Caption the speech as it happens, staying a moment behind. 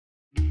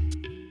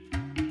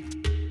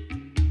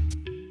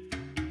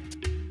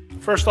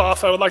First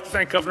off, I would like to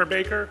thank Governor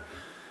Baker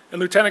and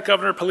Lieutenant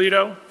Governor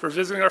Polito for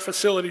visiting our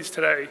facilities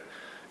today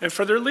and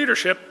for their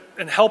leadership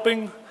in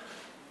helping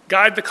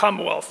guide the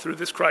Commonwealth through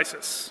this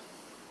crisis.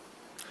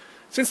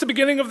 Since the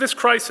beginning of this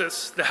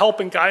crisis, the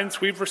help and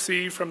guidance we've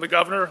received from the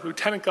Governor,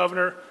 Lieutenant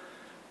Governor,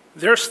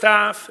 their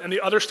staff, and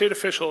the other state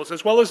officials,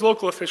 as well as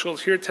local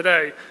officials here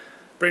today,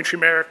 Braintree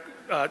Mayor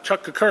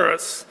Chuck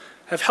Koukouris,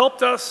 have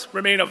helped us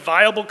remain a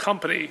viable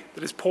company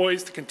that is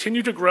poised to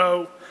continue to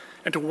grow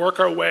and to work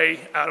our way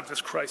out of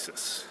this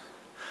crisis.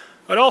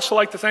 I'd also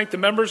like to thank the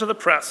members of the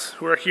press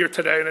who are here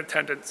today in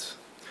attendance.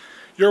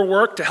 Your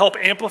work to help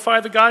amplify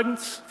the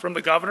guidance from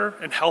the Governor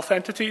and health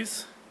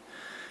entities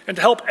and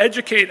to help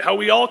educate how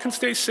we all can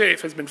stay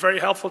safe has been very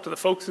helpful to the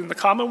folks in the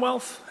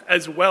Commonwealth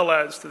as well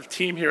as to the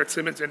team here at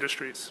Simmons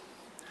Industries.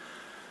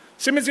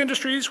 Simmons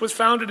Industries was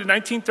founded in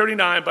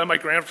 1939 by my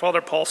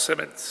grandfather, Paul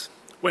Simmons,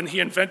 when he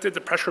invented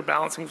the pressure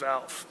balancing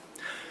valve.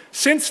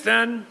 Since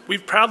then,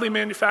 we've proudly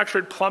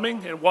manufactured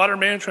plumbing and water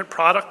management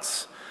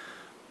products.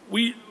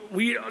 We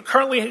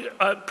currently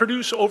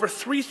produce over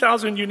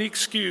 3,000 unique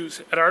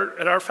SKUs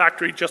at our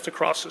factory just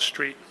across the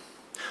street.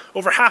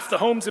 Over half the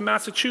homes in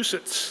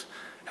Massachusetts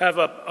have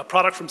a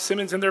product from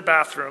Simmons in their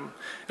bathroom,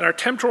 and our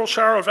temporal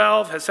shower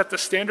valve has set the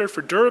standard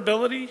for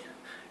durability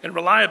and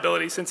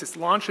reliability since its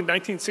launch in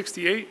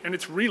 1968 and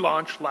its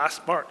relaunch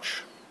last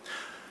March.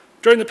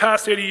 During the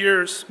past 80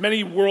 years,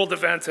 many world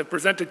events have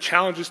presented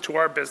challenges to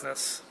our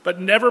business, but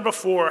never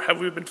before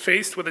have we been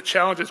faced with a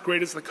challenge as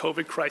great as the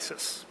COVID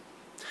crisis.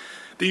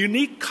 The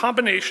unique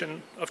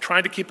combination of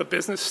trying to keep a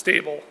business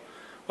stable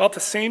while at the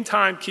same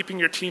time keeping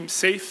your team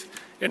safe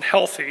and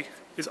healthy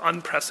is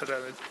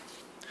unprecedented.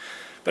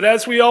 But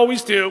as we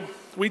always do,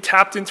 we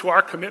tapped into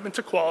our commitment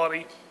to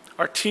quality,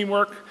 our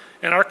teamwork,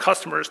 and our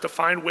customers to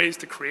find ways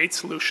to create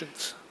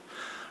solutions.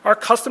 Our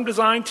custom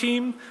design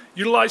team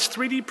utilized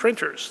 3D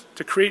printers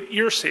to create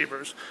ear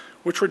savers,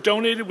 which were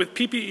donated with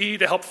PPE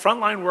to help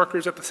frontline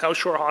workers at the South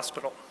Shore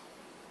Hospital.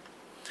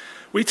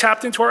 We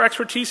tapped into our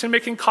expertise in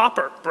making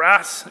copper,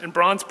 brass, and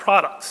bronze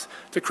products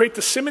to create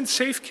the Simmons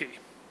Safe Key,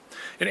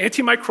 an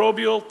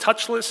antimicrobial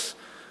touchless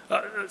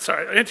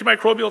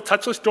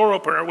door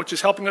opener, which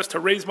is helping us to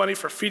raise money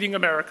for Feeding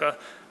America,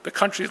 the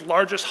country's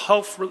largest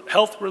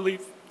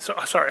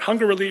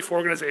hunger relief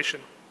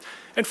organization.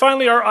 And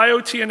finally, our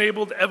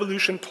IoT-enabled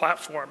Evolution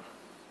platform.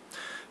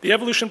 The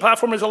Evolution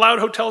platform has allowed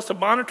hotels to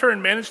monitor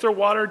and manage their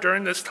water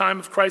during this time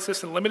of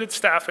crisis and limited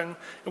staffing,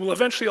 and will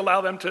eventually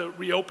allow them to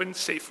reopen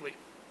safely.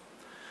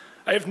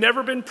 I have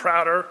never been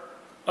prouder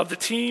of the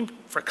team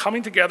for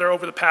coming together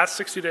over the past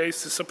 60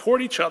 days to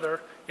support each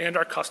other and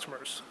our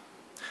customers.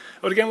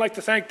 I would again like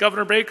to thank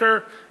Governor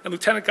Baker and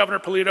Lieutenant Governor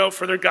Polito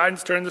for their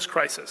guidance during this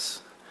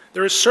crisis.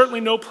 There is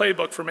certainly no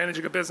playbook for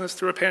managing a business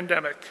through a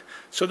pandemic,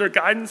 so their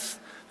guidance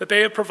that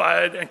they have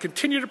provided and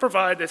continue to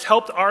provide has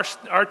helped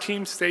our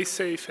team stay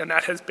safe, and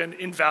that has been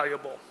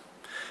invaluable.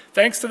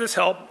 Thanks to this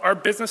help, our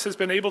business has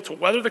been able to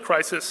weather the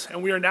crisis,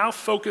 and we are now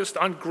focused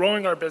on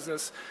growing our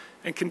business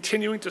and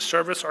continuing to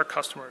service our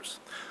customers.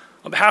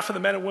 On behalf of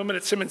the men and women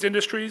at Simmons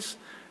Industries,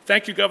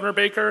 thank you, Governor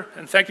Baker,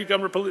 and thank you,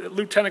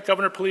 Lieutenant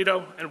Governor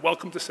Polito, and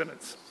welcome to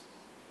Simmons.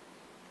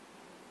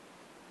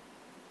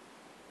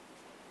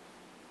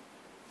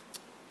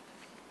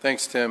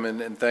 Thanks, Tim,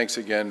 and thanks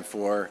again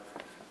for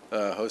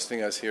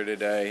hosting us here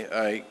today.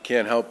 I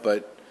can't help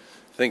but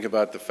think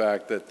about the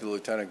fact that the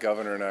Lieutenant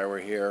Governor and I were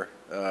here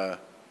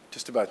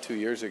just about 2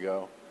 years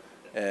ago,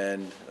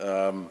 and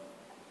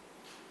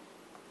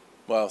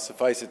well,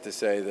 suffice it to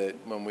say that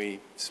when we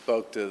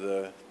spoke to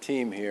the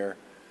team here,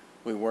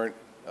 we weren't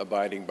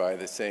abiding by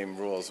the same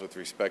rules with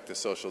respect to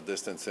social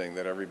distancing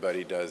that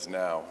everybody does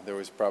now. There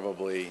was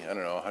probably, I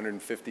don't know,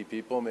 150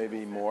 people,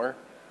 maybe more,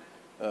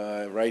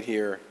 right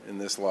here in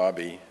this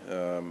lobby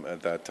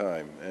at that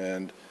time.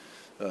 And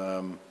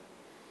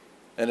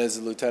as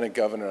the Lieutenant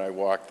Governor, I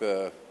walked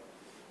the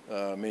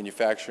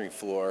manufacturing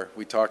floor.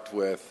 We talked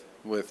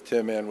with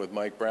Tim and with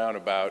Mike Brown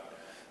about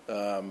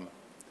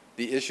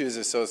the issues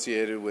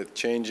associated with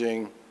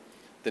changing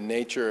the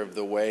nature of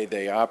the way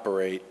they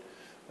operate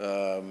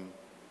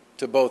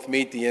to both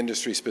meet the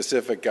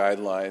industry-specific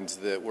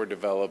guidelines that were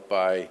developed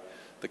by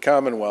the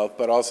Commonwealth,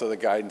 but also the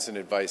guidance and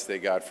advice they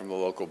got from the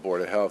local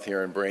Board of Health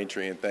here in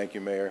Braintree. And thank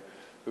you, Mayor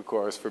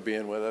Koukouris, for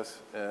being with us,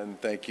 and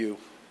thank you,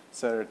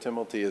 Senator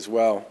Timilty, as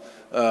well.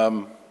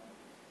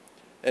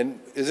 And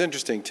it's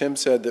interesting, Tim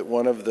said that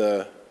one of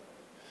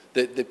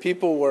that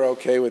people were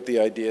okay with the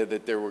idea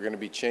that there were going to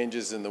be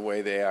changes in the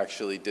way they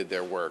actually did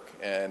their work.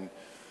 And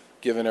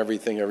given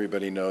everything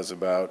everybody knows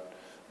about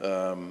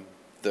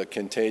the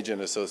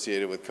contagion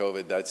associated with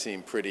COVID, that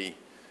seemed pretty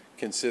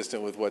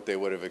consistent with what they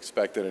would have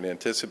expected and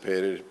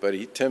anticipated.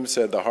 But Tim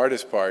said the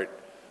hardest part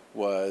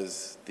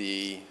was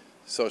the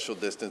social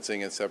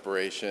distancing and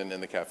separation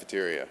in the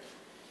cafeteria,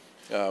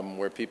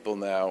 where people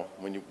now,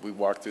 when we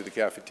walked through the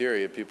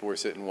cafeteria, people were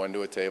sitting one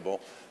to a table.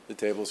 The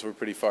tables were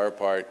pretty far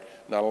apart,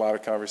 not a lot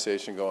of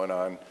conversation going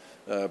on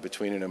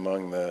between and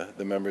among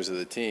the members of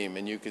the team.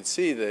 And you could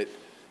see that,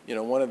 you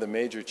know, one of the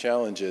major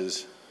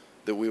challenges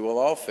that we will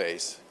all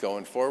face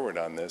going forward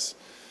on this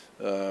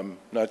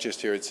not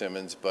just here at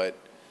Simmons, but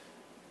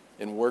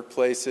in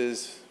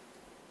workplaces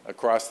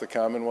across the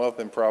Commonwealth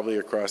and probably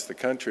across the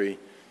country,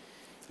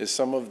 is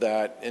some of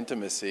that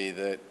intimacy,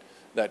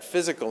 that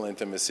physical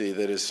intimacy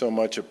that is so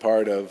much a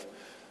part of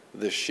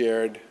the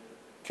shared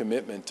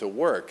commitment to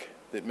work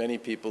that many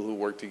people who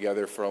work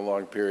together for a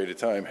long period of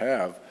time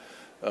have,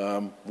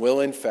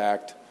 will in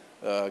fact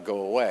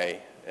go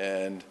away.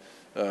 And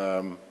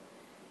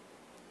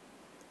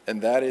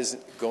that is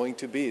going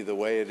to be the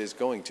way it is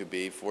going to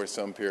be for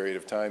some period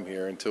of time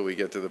here until we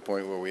get to the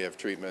point where we have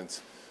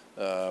treatments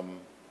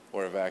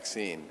or a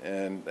vaccine.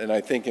 And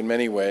I think in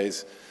many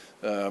ways,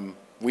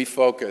 we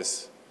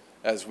focus,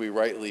 as we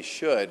rightly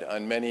should,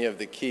 on many of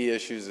the key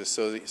issues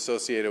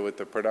associated with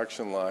the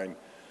production line.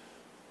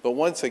 But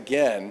once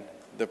again,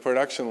 the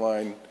production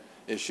line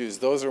issues,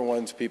 those are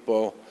ones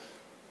people,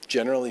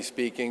 generally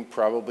speaking,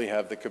 probably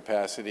have the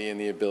capacity and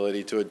the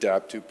ability to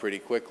adapt to pretty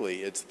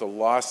quickly. It's the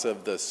loss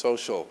of the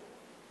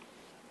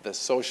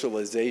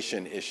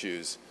socialization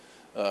issues,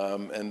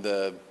 and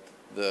the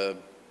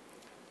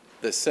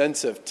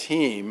sense of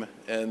team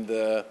and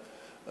the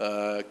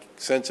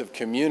sense of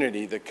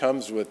community that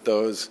comes with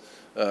those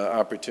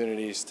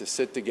opportunities to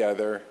sit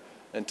together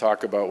and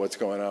talk about what's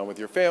going on with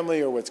your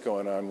family or what's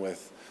going on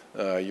with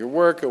your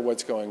work or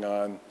what's going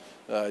on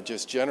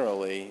just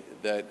generally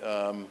that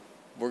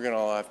we're going to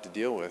all have to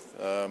deal with.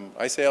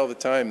 I say all the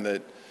time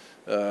that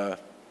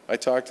I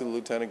talk to the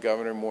Lieutenant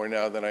Governor more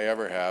now than I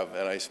ever have,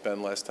 and I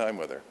spend less time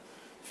with her,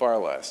 far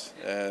less.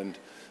 And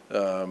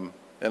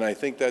I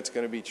think that's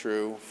going to be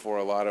true for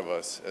a lot of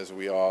us as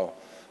we all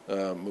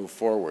move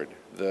forward.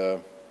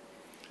 The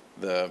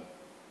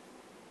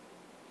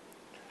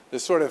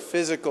sort of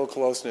physical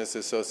closeness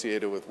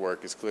associated with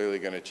work is clearly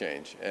going to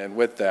change. And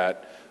with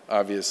that,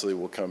 obviously,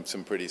 will come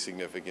some pretty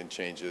significant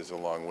changes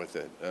along with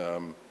it.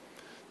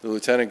 The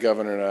Lieutenant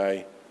Governor and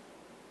I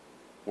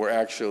were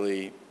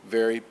actually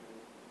very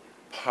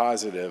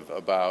positive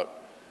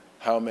about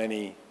how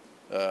many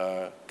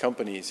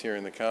companies here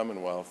in the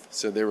Commonwealth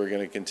said they were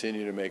going to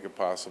continue to make it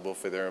possible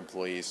for their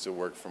employees to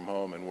work from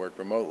home and work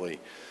remotely.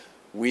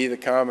 We, the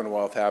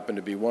Commonwealth, happen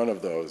to be one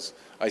of those.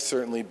 I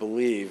certainly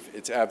believe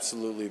it's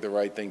absolutely the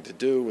right thing to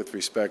do with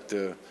respect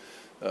to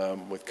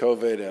with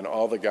COVID and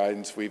all the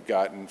guidance we've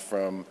gotten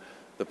from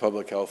the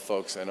public health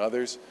folks and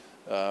others.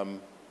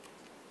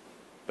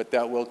 But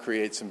that will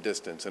create some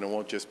distance, and it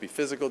won't just be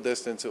physical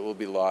distance, it will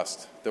be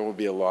lost. There will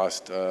be a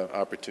lost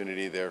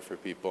opportunity there for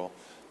people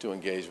to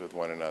engage with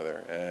one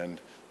another. And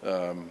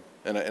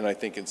I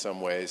think in some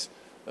ways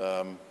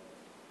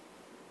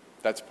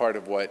that's part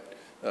of what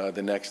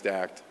the next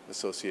act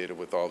associated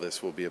with all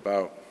this will be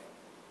about.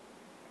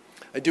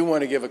 I do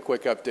want to give a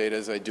quick update,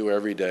 as I do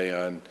every day,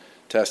 on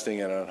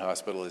testing and on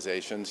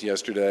hospitalizations.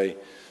 Yesterday,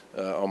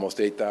 almost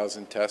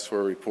 8,000 tests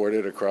were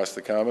reported across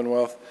the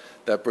Commonwealth.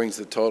 That brings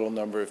the total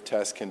number of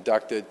tests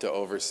conducted to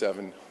over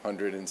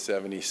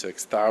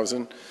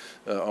 776,000,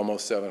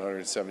 almost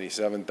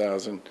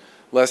 777,000.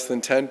 Less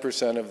than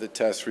 10% of the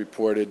tests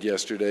reported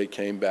yesterday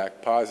came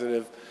back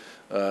positive.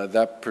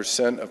 That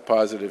percent of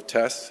positive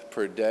tests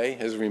per day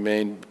has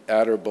remained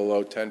at or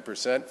below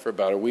 10% for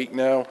about a week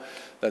now.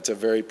 That's a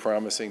very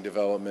promising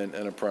development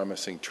and a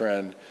promising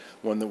trend,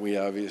 one that we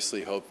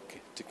obviously hope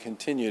to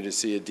continue to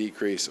see a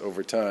decrease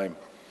over time.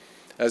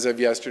 As of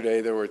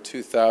yesterday, there were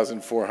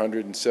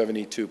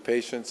 2,472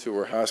 patients who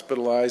were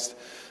hospitalized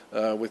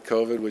with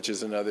COVID, which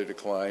is another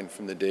decline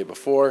from the day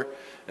before.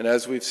 And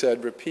as we've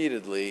said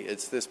repeatedly,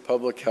 it's this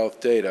public health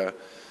data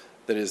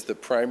that is the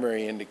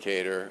primary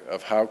indicator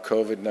of how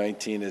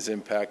COVID-19 is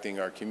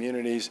impacting our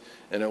communities,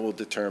 and it will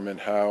determine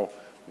how,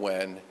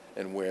 when,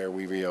 and where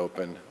we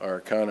reopen our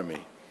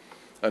economy.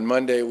 On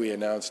Monday, we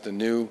announced a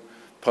new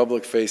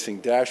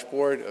public-facing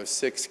dashboard of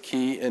 6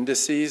 key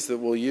indices that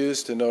we'll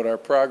use to note our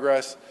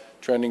progress,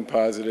 trending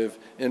positive,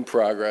 in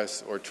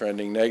progress, or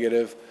trending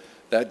negative.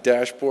 That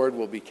dashboard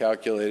will be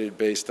calculated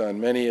based on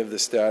many of the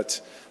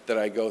stats that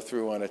I go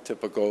through on a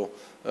typical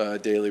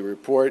daily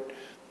report.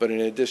 But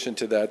in addition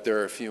to that, there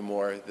are a few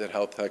more that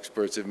health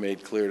experts have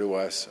made clear to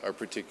us are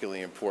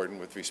particularly important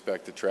with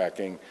respect to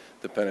tracking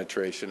the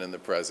penetration and the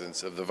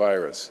presence of the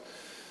virus.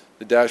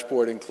 The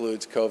dashboard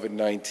includes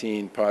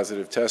COVID-19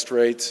 positive test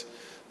rates,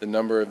 the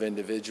number of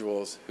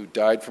individuals who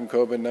died from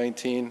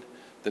COVID-19,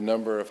 the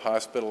number of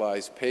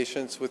hospitalized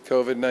patients with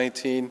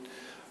COVID-19,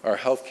 our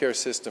healthcare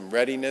system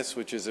readiness,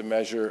 which is a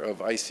measure of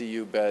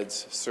ICU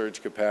beds,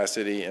 surge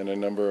capacity, and a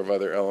number of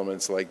other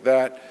elements like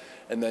that,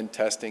 and then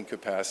testing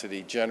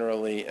capacity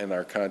generally and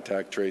our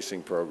contact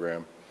tracing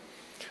program.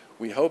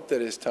 We hope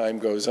that as time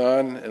goes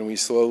on and we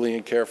slowly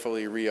and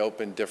carefully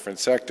reopen different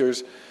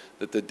sectors,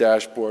 that the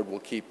dashboard will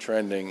keep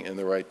trending in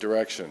the right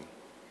direction.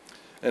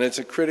 And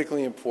it's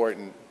critically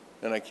important,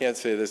 and I can't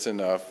say this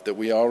enough, that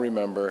we all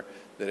remember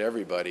that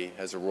everybody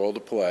has a role to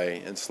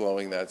play in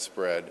slowing that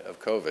spread of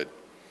COVID.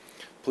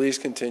 Please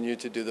continue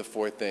to do the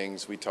 4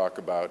 things we talk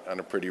about on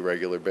a pretty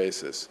regular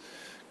basis.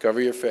 Cover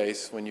your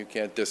face when you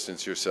can't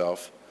distance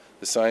yourself.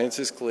 The science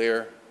is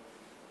clear.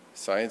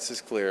 Science is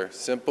clear.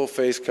 Simple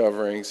face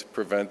coverings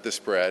prevent the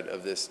spread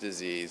of this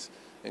disease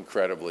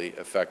incredibly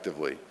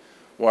effectively.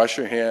 Wash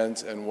your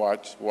hands and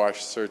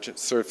wash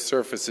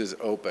surfaces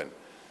open.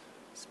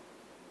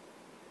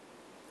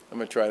 I'm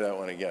going to try that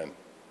one again.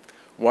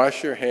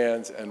 Wash your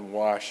hands and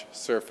wash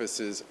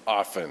surfaces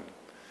often.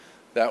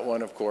 That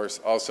one, of course,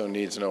 also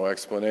needs no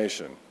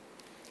explanation.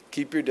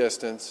 Keep your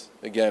distance.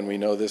 Again, we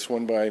know this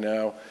one by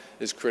now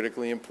is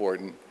critically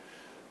important.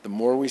 The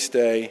more we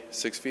stay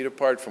 6 feet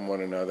apart from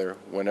one another,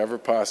 whenever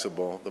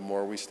possible, the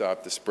more we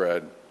stop the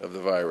spread of the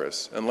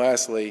virus. And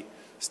lastly,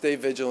 stay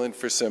vigilant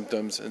for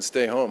symptoms and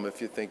stay home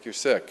if you think you're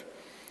sick.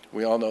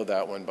 We all know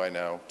that one by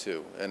now,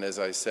 too. And as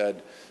I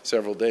said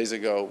several days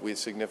ago, we've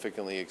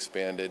significantly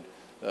expanded,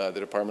 the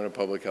Department of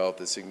Public Health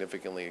has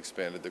significantly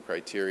expanded the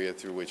criteria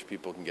through which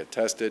people can get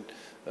tested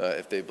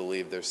if they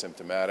believe they're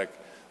symptomatic.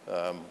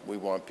 We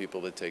want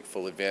people to take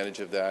full advantage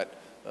of that.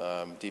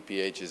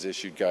 DPH has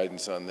issued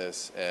guidance on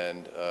this,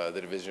 and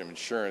the Division of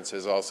Insurance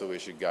has also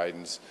issued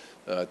guidance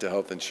to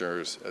health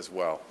insurers as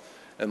well.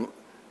 And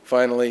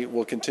finally,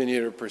 we'll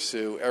continue to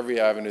pursue every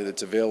avenue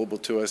that's available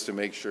to us to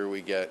make sure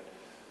we get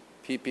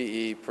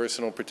PPE,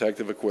 personal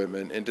protective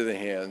equipment, into the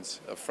hands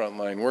of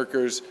frontline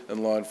workers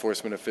and law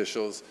enforcement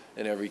officials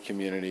in every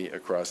community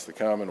across the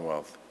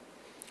Commonwealth.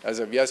 As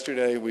of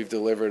yesterday, we've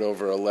delivered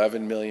over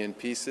 11 million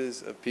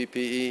pieces of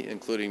PPE,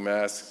 including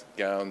masks,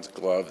 gowns,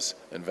 gloves,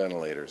 and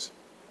ventilators.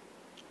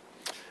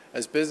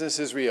 As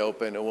businesses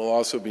reopen, it will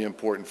also be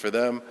important for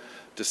them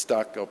to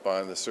stock up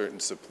on the certain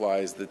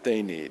supplies that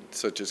they need,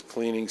 such as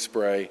cleaning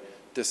spray,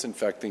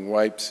 disinfecting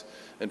wipes,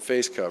 and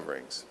face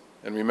coverings.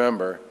 And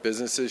remember,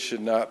 businesses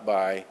should not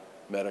buy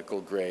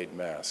medical-grade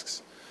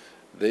masks.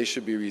 They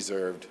should be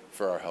reserved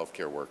for our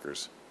healthcare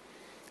workers.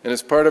 And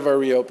as part of our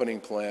reopening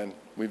plan,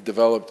 we've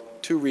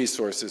developed 2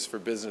 resources for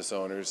business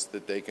owners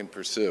that they can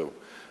pursue: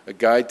 a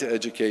guide to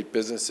educate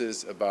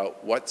businesses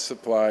about what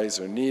supplies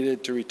are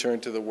needed to return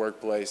to the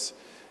workplace,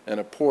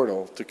 and a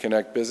portal to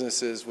connect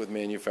businesses with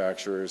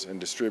manufacturers and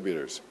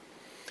distributors.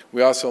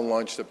 We also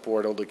launched a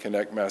portal to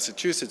connect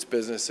Massachusetts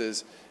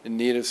businesses in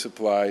need of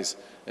supplies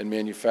and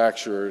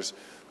manufacturers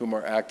whom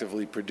are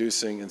actively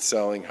producing and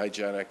selling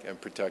hygienic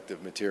and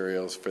protective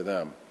materials for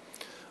them.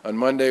 On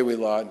Monday, we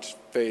launched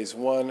Phase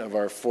 1 of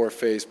our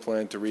 4-phase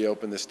plan to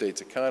reopen the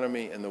state's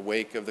economy in the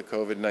wake of the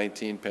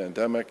COVID-19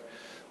 pandemic.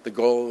 The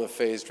goal of the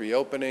phased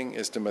reopening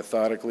is to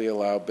methodically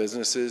allow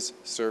businesses,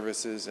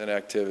 services, and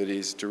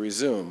activities to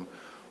resume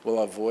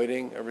while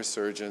avoiding a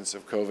resurgence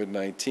of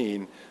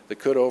COVID-19 that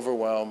could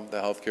overwhelm the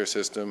healthcare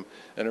system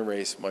and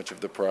erase much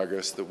of the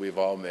progress that we've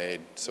all made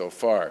so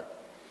far.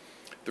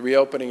 The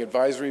Reopening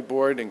Advisory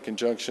Board, in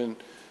conjunction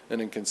and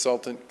in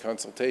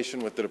consultation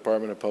with the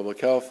Department of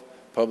Public Health,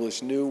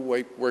 published new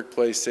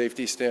workplace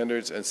safety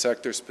standards and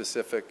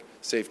sector-specific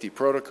safety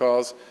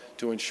protocols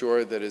to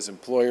ensure that as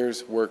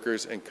employers,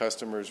 workers, and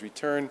customers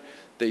return,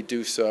 they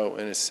do so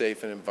in as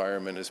safe an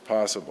environment as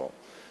possible.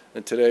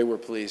 And today we're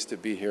pleased to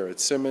be here at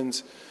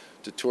Simmons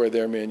to tour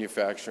their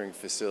manufacturing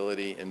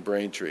facility in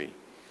Braintree.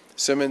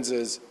 Simmons,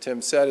 as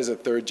Tim said, is a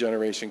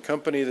 3rd-generation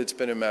company that's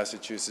been in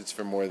Massachusetts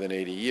for more than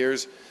 80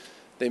 years.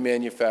 They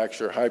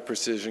manufacture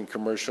high-precision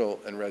commercial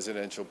and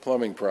residential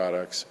plumbing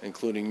products,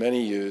 including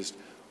many used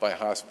by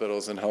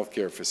hospitals and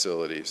healthcare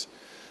facilities.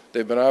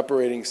 They've been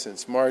operating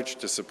since March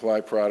to supply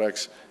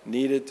products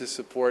needed to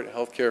support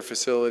healthcare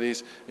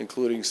facilities,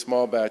 including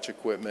small batch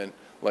equipment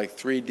like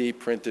 3D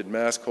printed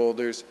mask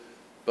holders,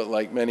 but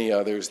like many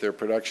others, their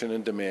production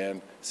and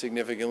demand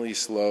significantly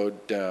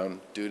slowed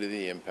down due to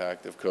the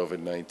impact of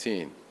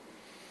COVID-19.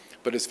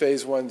 But as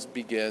Phase 1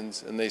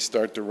 begins and they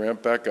start to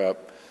ramp back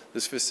up,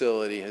 this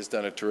facility has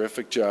done a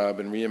terrific job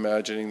in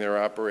reimagining their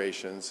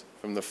operations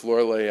from the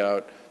floor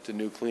layout to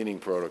new cleaning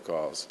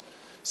protocols.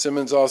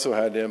 Simmons also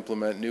had to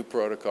implement new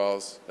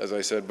protocols, as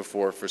I said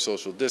before, for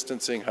social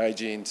distancing,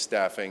 hygiene,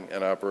 staffing,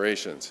 and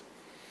operations.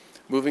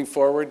 Moving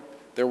forward,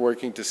 they're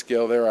working to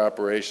scale their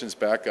operations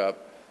back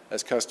up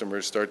as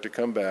customers start to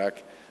come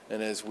back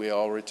and as we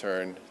all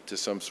return to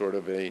some sort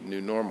of a new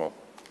normal.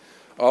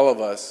 All of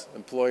us,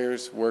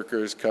 employers,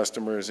 workers,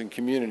 customers, and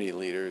community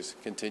leaders,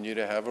 continue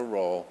to have a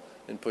role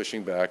in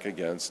pushing back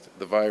against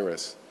the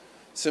virus.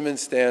 Simmons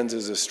stands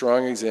as a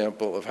strong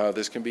example of how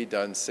this can be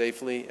done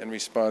safely and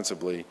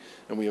responsibly,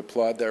 and we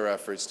applaud their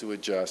efforts to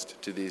adjust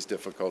to these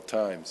difficult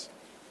times.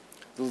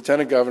 The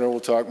Lieutenant Governor will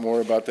talk more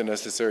about the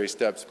necessary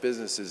steps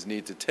businesses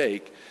need to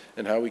take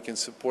and how we can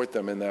support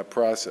them in that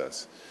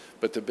process.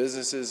 But to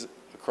businesses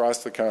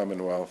across the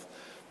Commonwealth,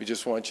 we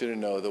just want you to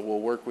know that we'll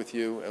work with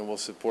you and we'll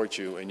support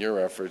you in your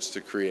efforts to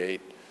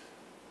create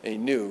a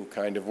new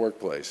kind of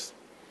workplace.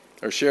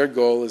 Our shared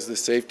goal is the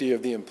safety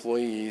of the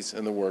employees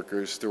and the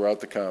workers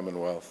throughout the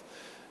Commonwealth,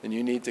 and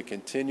you need to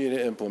continue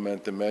to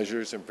implement the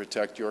measures and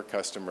protect your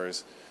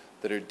customers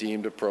that are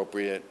deemed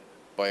appropriate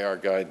by our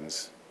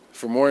guidance.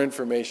 For more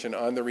information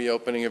on the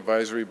Reopening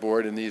Advisory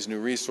Board and these new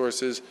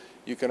resources,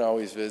 you can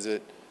always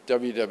visit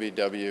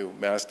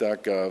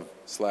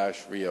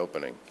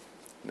www.mass.gov/reopening.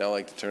 Now I'd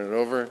like to turn it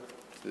over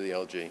to the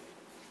LG.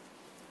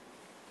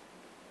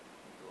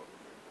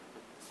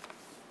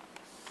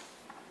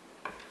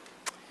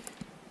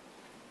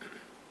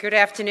 Good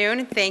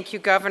afternoon. Thank you,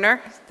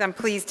 Governor. I'm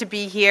pleased to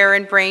be here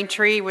in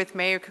Braintree with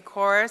Mayor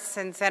Kokoris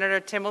and Senator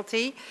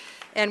Timilty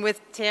and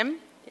with Tim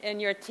and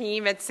your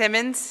team at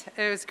Simmons.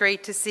 It was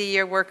great to see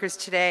your workers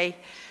today.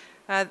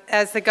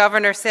 As the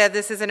Governor said,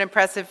 this is an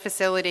impressive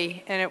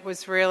facility, and it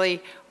was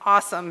really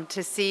awesome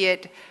to see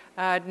it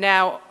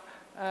now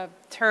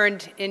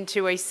turned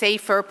into a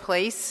safer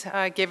place,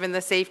 given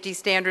the safety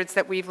standards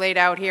that we've laid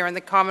out here in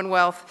the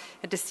Commonwealth,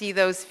 and to see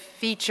those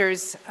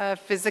features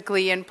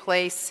physically in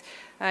place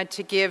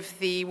to give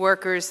the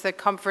workers the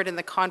comfort and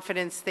the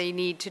confidence they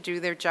need to do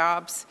their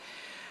jobs.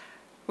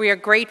 We are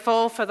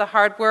grateful for the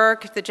hard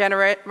work, the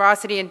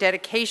generosity and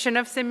dedication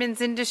of Simmons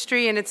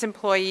Industry and its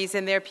employees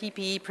in their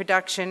PPE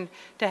production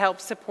to help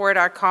support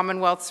our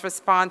Commonwealth's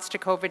response to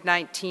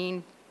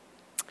COVID-19.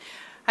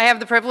 I have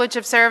the privilege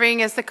of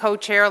serving as the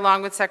co-chair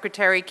along with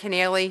Secretary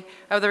Keneally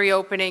of the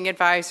Reopening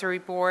Advisory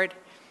Board.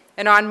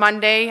 And on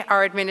Monday,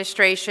 our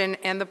administration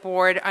and the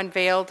board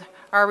unveiled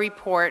our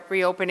report,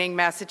 Reopening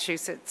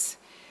Massachusetts.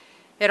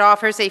 It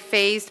offers a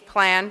phased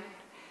plan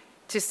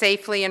to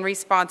safely and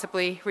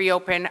responsibly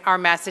reopen our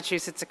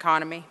Massachusetts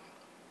economy.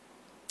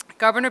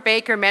 Governor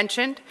Baker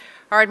mentioned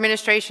our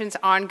administration's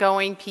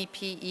ongoing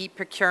PPE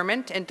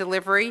procurement and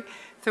delivery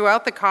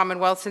throughout the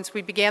Commonwealth since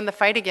we began the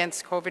fight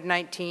against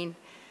COVID-19.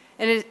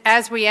 And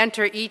as we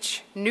enter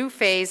each new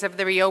phase of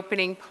the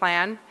reopening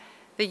plan,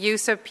 the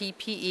use of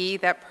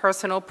PPE, that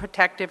personal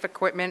protective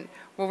equipment,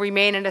 will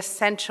remain an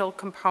essential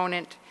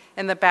component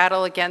in the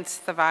battle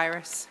against the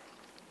virus.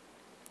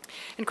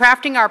 In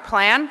crafting our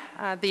plan,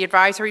 the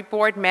advisory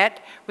board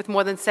met with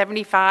more than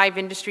 75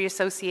 industry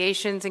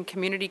associations and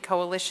community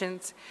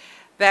coalitions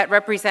that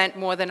represent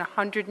more than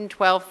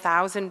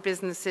 112,000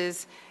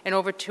 businesses and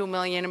over 2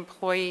 million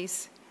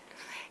employees.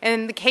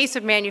 In the case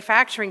of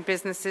manufacturing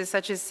businesses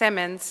such as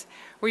Simmons,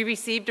 we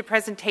received a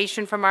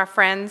presentation from our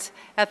friends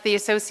at the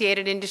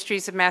Associated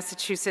Industries of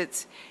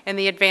Massachusetts and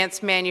the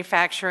Advanced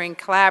Manufacturing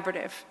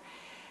Collaborative.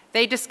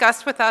 They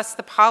discussed with us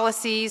the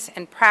policies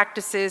and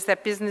practices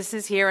that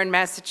businesses here in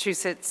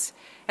Massachusetts,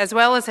 as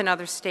well as in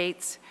other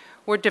states,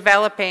 were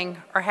developing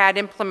or had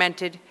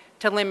implemented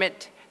to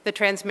limit the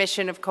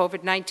transmission of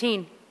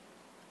COVID-19.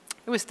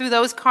 It was through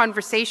those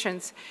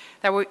conversations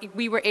that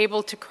we were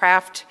able to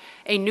craft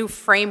a new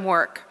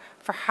framework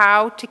for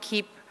how to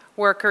keep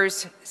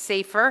workers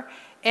safer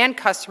and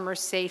customers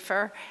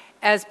safer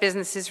as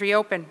businesses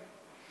reopen.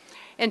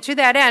 And to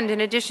that end, in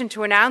addition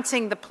to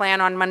announcing the plan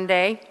on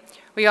Monday,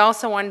 we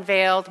also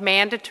unveiled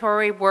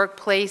mandatory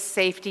workplace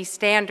safety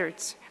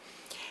standards.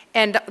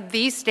 And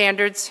these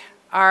standards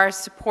are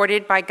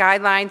supported by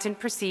guidelines and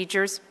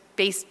procedures,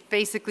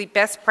 basically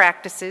best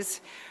practices,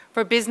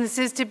 for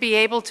businesses to be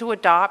able to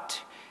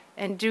adopt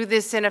and do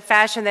this in a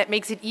fashion that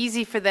makes it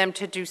easy for them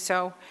to do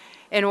so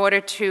in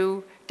order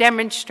to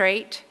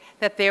demonstrate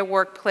that their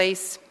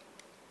workplace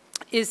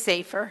is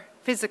safer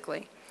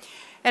physically.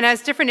 And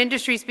as different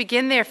industries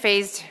begin their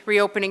phased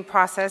reopening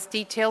process,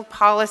 detailed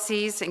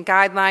policies and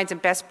guidelines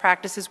and best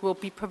practices will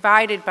be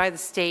provided by the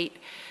state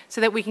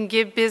so that we can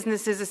give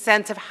businesses a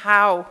sense of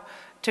how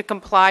to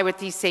comply with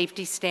these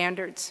safety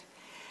standards.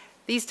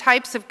 These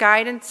types of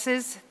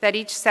guidances that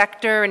each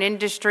sector and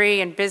industry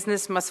and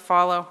business must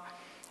follow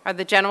are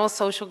the general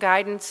social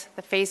guidance,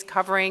 the face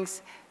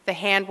coverings, the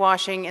hand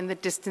washing and the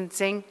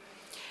distancing,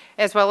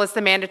 as well as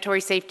the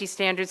mandatory safety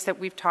standards that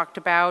we've talked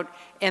about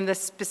and the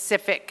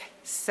specific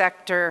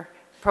sector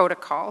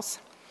protocols.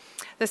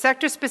 The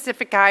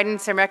sector-specific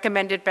guidance and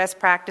recommended best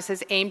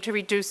practices aim to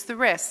reduce the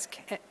risk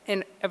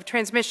of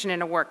transmission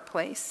in a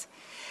workplace.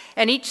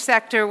 And each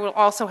sector will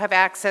also have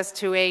access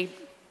to a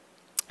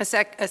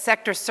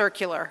sector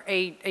circular,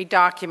 a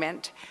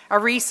document, a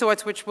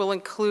resource which will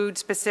include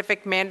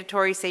specific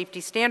mandatory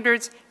safety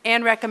standards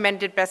and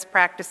recommended best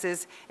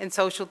practices in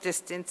social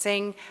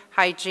distancing,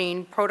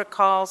 hygiene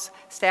protocols,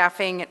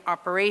 staffing and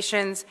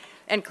operations,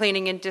 and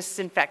cleaning and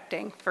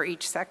disinfecting for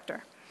each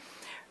sector.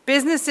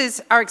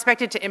 Businesses are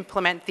expected to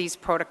implement these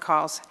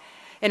protocols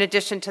in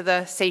addition to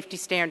the safety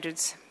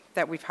standards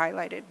that we've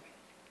highlighted.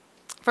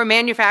 For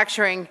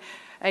manufacturing,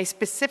 a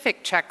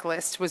specific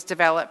checklist was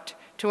developed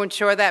to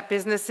ensure that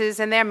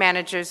businesses and their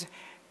managers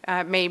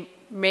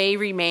may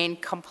remain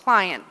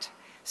compliant.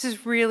 This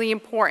is really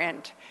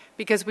important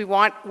because we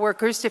want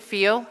workers to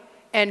feel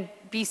and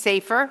be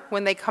safer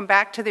when they come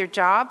back to their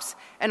jobs,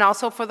 and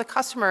also for the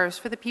customers,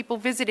 for the people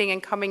visiting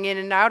and coming in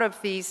and out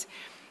of these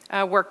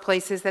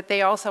workplaces, that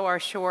they also are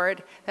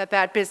assured that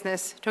that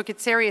business took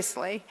it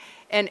seriously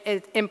and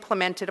it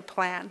implemented a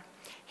plan.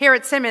 Here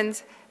at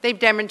Simmons, they've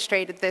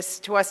demonstrated this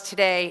to us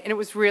today, and it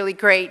was really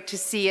great to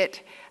see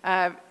it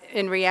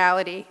in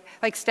reality,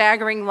 like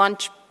staggering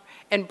lunch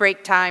and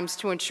break times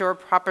to ensure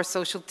proper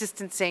social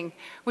distancing,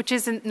 which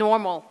isn't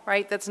normal,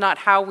 right? That's not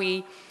how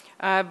we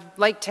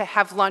like to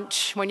have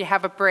lunch when you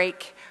have a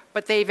break,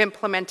 but they've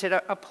implemented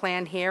a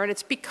plan here, and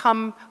it's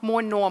become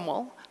more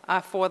normal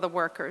for the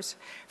workers.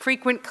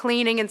 Frequent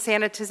cleaning and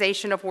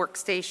sanitization of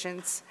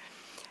workstations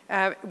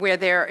where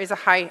there is a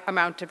high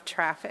amount of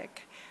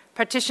traffic.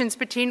 Partitions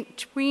between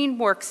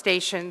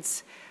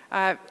workstations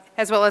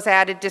as well as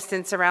added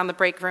distance around the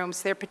break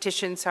rooms. Their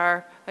petitions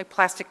are like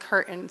plastic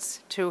curtains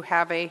to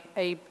have a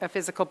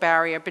physical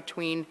barrier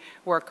between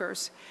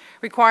workers.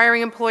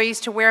 Requiring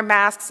employees to wear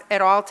masks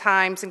at all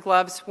times and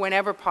gloves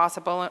whenever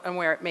possible and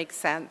where it makes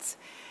sense.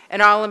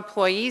 And all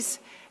employees,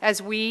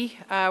 as we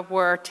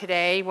were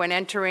today when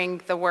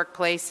entering the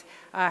workplace,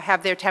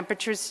 have their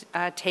temperatures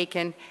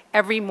taken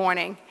every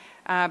morning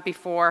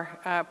before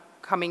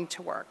coming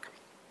to work.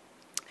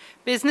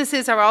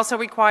 Businesses are also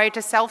required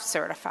to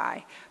self-certify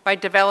by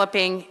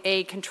developing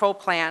a control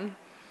plan,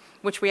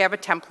 which we have a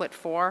template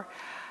for,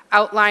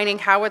 outlining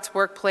how its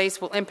workplace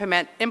will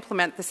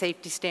implement the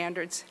safety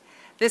standards.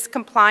 This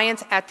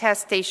compliance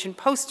attestation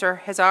poster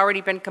has already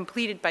been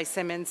completed by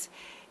Simmons,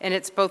 and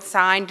it's both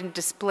signed and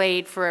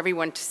displayed for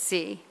everyone to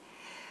see.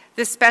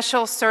 This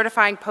special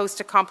certifying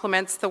poster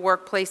complements the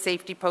workplace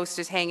safety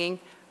posters hanging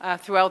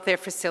throughout their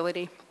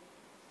facility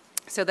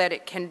so that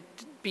it can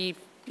be,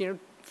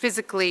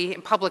 physically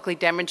and publicly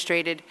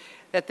demonstrated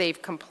that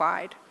they've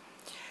complied.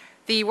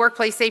 The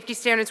workplace safety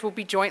standards will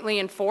be jointly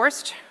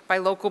enforced by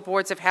local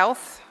boards of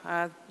health.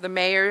 The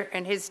mayor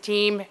and his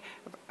team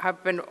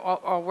have been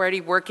already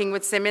working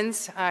with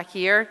Simmons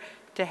here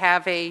to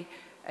have a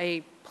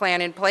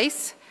plan in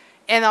place,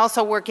 and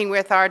also working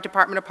with our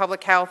Department of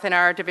Public Health and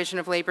our Division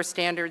of Labor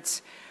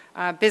Standards.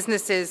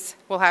 Businesses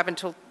will have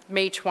until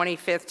May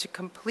 25th to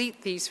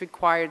complete these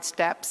required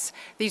steps.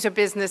 These are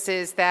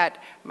businesses that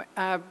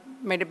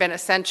might have been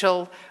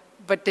essential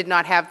but did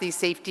not have these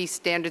safety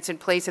standards in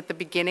place at the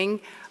beginning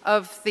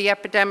of the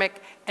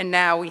epidemic, and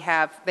now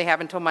they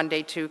have until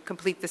Monday to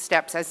complete the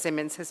steps as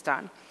Simmons has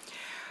done.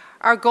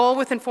 Our goal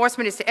with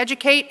enforcement is to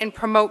educate and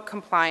promote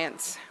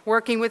compliance.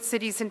 Working with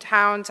cities and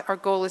towns, our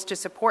goal is to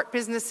support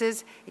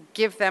businesses,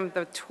 give them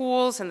the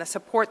tools and the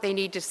support they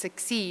need to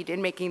succeed in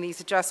making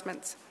these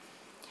adjustments.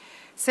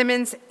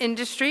 Simmons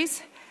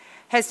Industries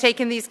has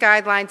taken these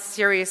guidelines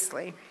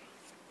seriously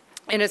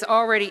and is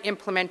already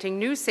implementing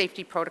new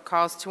safety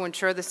protocols to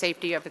ensure the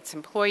safety of its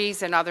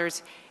employees and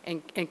others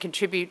and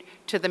contribute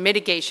to the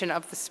mitigation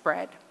of the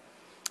spread.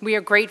 We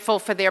are grateful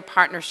for their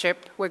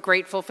partnership. We're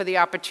grateful for the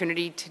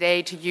opportunity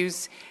today to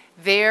use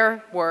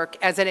their work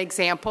as an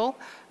example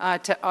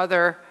to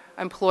other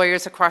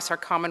employers across our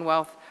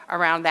Commonwealth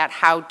around that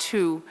how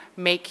to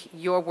make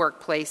your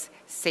workplace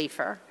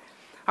safer.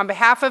 On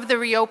behalf of the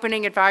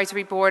Reopening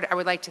Advisory Board, I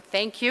would like to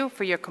thank you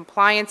for your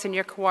compliance and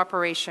your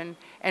cooperation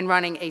in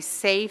running a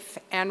safe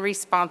and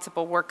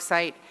responsible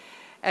worksite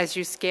as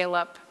you scale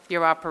up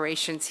your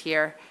operations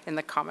here in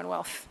the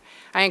Commonwealth.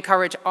 I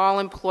encourage all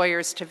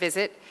employers to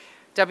visit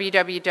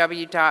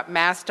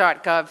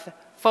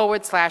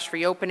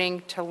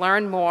www.mass.gov/reopening to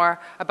learn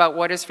more about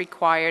what is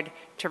required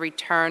to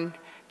return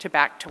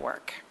back to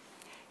work.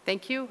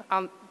 Thank you.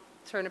 I'll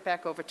turn it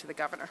back over to the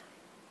Governor.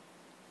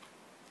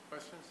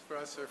 Questions for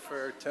us or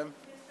for Tim? Mr.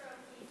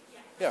 O'Keefe,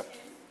 Yeah,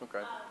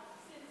 okay.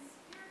 Since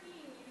you're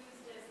being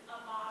used as a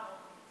model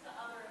to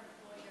other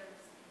employers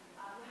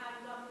who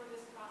haven't gone through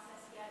this process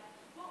yet,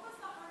 what was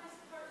the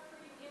hardest part for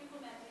you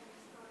implementing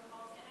these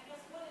protocols? And I guess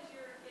what is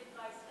your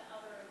advice to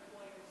other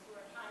employers who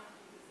are trying to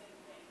do the same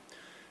thing?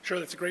 Sure,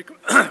 that's a great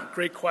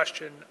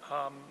question.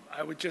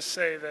 I would just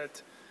say that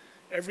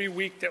every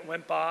week that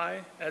went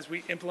by, as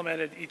we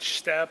implemented each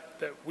step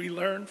that we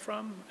learned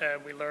from,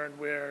 and we learned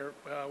where,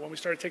 when we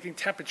started taking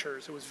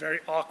temperatures, it was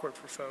very awkward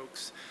for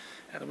folks.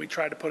 And then we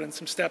tried to put in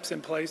some steps in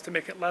place to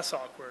make it less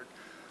awkward.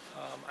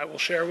 I will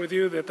share with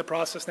you that the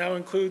process now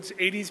includes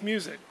 80s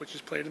music, which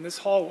is played in this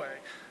hallway.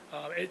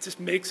 It just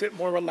makes it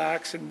more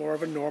relaxed and more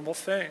of a normal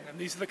thing. And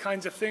these are the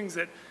kinds of things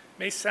that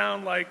may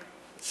sound like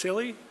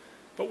silly,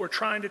 but we're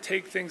trying to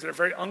take things that are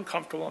very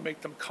uncomfortable and make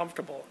them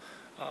comfortable.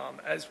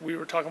 As we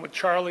were talking with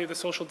Charlie, the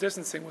social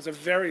distancing was a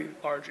very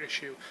large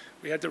issue.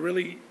 We had to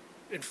really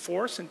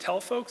enforce and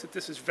tell folks that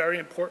this is very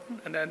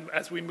important. And then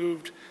as we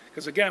moved,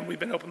 because again, we've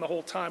been open the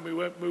whole time, we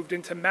moved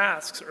into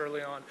masks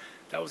early on.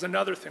 That was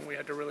another thing we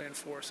had to really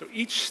enforce. So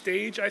each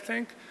stage, I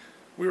think,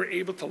 we were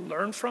able to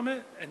learn from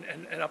it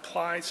and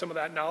apply some of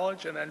that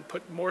knowledge and then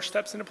put more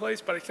steps into place.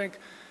 But I think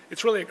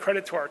it's really a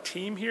credit to our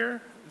team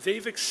here.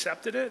 They've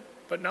accepted it,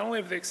 but not only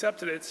have they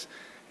accepted it,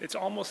 it's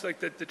almost like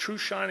the true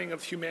shining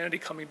of humanity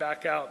coming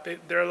back out.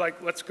 They're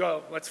like, let's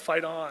go, let's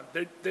fight on.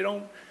 They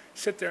don't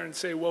sit there and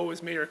say, woe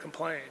is me, or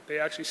complain. They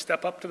actually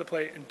step up to the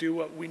plate and do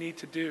what we need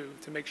to do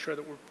to make sure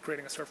that we're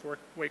creating a safe work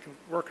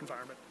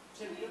environment.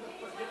 Tim, do you have a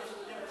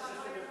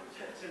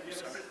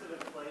system in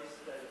place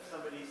that if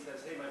somebody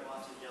says, hey, my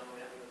boss is yelling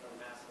at me with a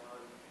mask on,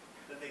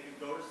 that they could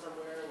go to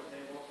somewhere where they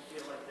won't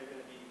feel like they're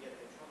going to be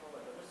getting in trouble,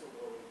 like a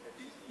whistleblowing type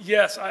system?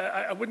 Yes,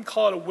 I wouldn't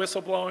call it a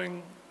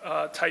whistleblowing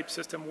type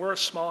system. We're a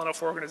small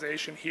enough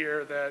organization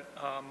here that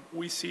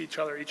we see each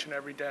other each and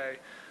every day.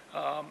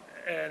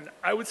 And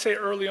I would say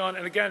early on,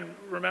 and again,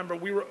 remember,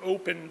 we were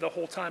open the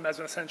whole time as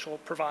an essential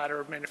provider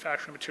of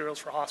manufacturing materials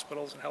for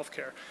hospitals and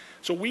healthcare.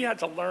 So we had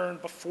to learn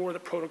before the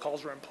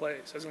protocols were in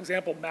place. As an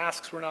example,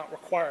 masks were not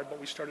required, but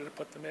we started to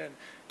put them in.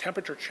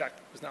 Temperature check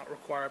was not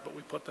required, but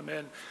we put them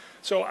in.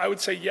 So I would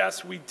say,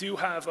 yes, we do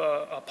have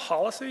a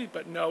policy,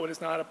 but no, it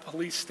is not a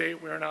police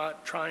state. We are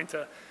not trying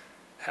to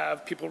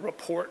have people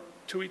report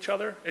to each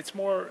other. It's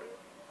more,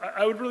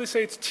 I would really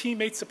say it's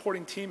teammates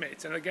supporting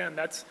teammates. And again,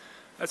 that's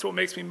what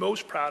makes me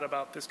most proud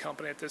about this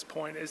company at this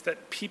point, is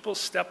that people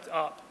stepped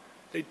up.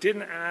 They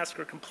didn't ask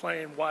or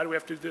complain, why do we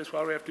have to do this,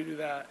 why do we have to do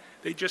that?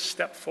 They just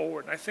stepped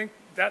forward. And I think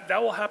that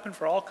will happen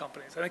for all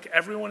companies. I think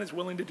everyone is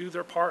willing to do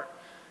their part.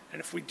 And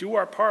if we do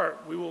our part,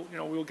 we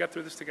will get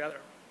through this together.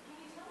 Can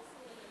you tell us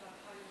a little bit about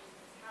how your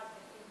business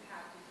has been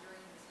impacted during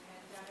this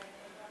pandemic?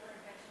 And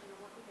Governor mentioned you're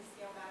working to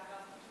scale back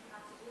up, but you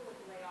have to deal with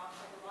layoffs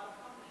like a lot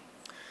of companies.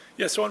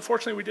 Yeah, so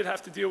unfortunately we did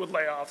have to deal with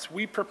layoffs.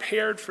 We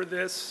prepared for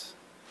this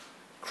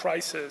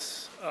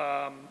crisis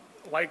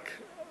like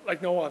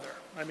no other.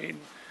 I mean,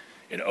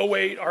 in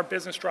 2008, our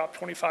business dropped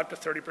 25 to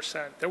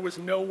 30%. There was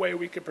no way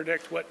we could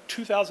predict what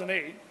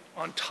 2008,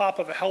 on top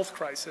of a health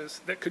crisis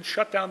that could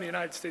shut down the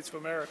United States of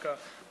America,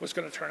 was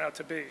going to turn out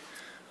to be.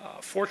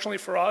 Fortunately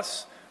for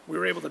us, we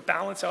were able to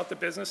balance out the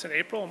business in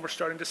April, and we're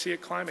starting to see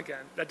it climb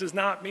again. That does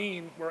not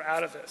mean we're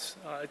out of this.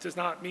 It does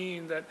not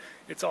mean that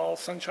it's all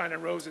sunshine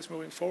and roses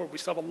moving forward. We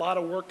still have a lot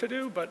of work to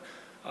do, but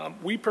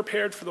we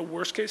prepared for the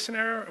worst case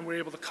scenario, and we're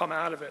able to come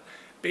out of it.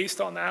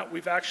 Based on that,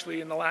 we've actually,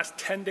 in the last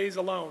 10 days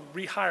alone,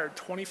 rehired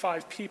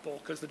 25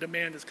 people because the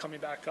demand is coming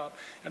back up.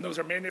 And those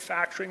are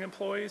manufacturing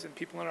employees and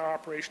people in our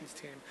operations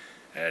team.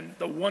 And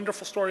the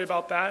wonderful story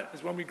about that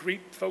is when we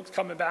greet folks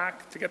coming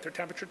back to get their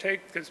temperature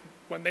taken, because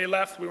when they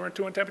left, we weren't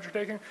doing temperature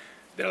taking,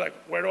 they're like,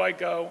 where do I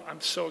go? I'm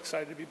so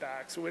excited to be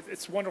back. So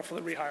it's wonderful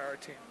to rehire our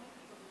team.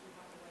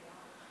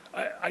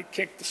 I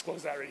can't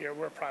disclose that right here.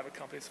 We're a private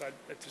company, so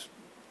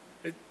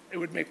it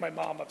would make my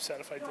mom upset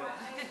if I did. I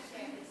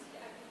understand this.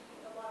 I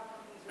think a lot of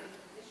companies are in a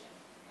position.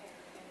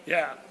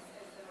 Yeah.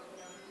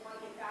 You want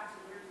to get back to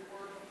where you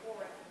were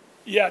before it.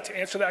 Yeah, to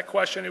answer that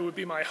question, it would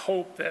be my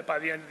hope that by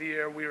the end of the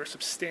year we are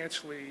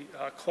substantially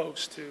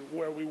close to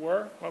where we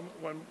were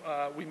when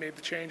we made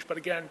the change. But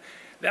again,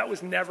 that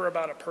was never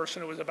about a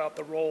person, it was about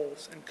the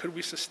roles. And could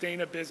we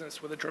sustain a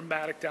business with a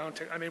dramatic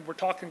downturn? I mean, we're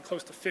talking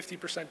close to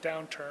 50%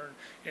 downturn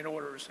in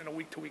orders on a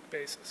week-to-week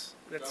basis.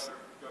 That's,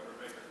 Governor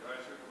Baker, can I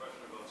ask you a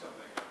question about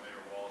something that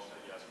Mayor Walsh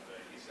said yesterday?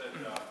 He said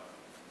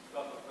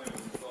felt the plan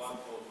was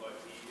thoughtful, but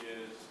he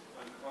is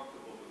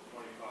uncomfortable with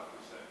 25%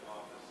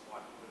 office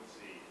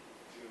occupancy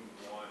June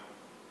 1.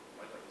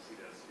 I'd like to see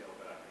that scale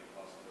back, any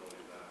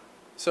possibility of that.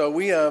 So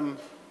we,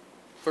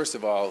 first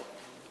of all,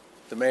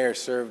 the mayor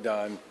served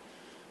on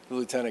the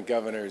Lieutenant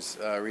Governor's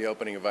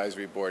reopening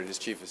advisory board. His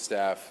chief of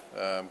staff,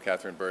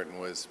 Catherine Burton,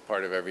 was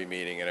part of every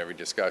meeting and every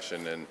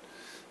discussion. And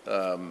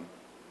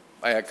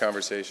I had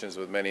conversations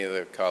with many of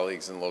the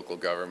colleagues in local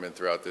government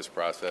throughout this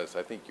process.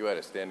 I think you had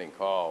a standing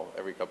call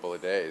every couple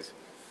of days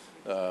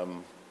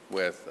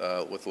with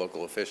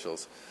local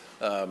officials.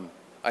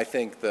 I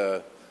think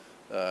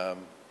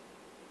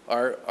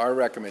our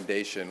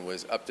recommendation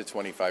was up to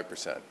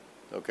 25%.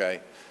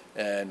 Okay,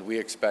 and we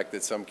expect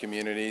that some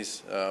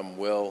communities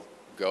will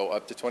go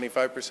up to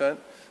 25%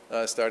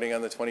 starting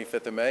on the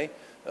 25th of May.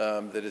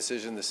 The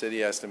decision the city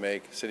has to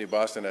make, City of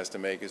Boston has to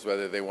make, is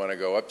whether they want to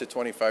go up to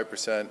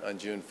 25% on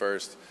June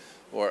 1st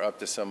or up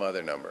to some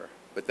other number.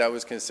 But that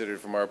was considered,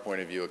 from our point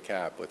of view, a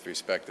cap with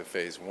respect to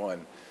phase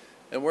one.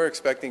 And we're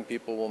expecting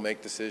people will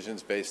make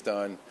decisions based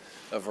on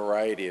a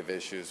variety of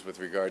issues with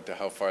regard to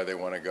how far they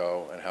want to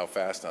go and how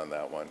fast on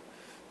that one.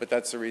 But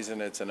that's the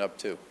reason it's an up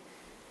to.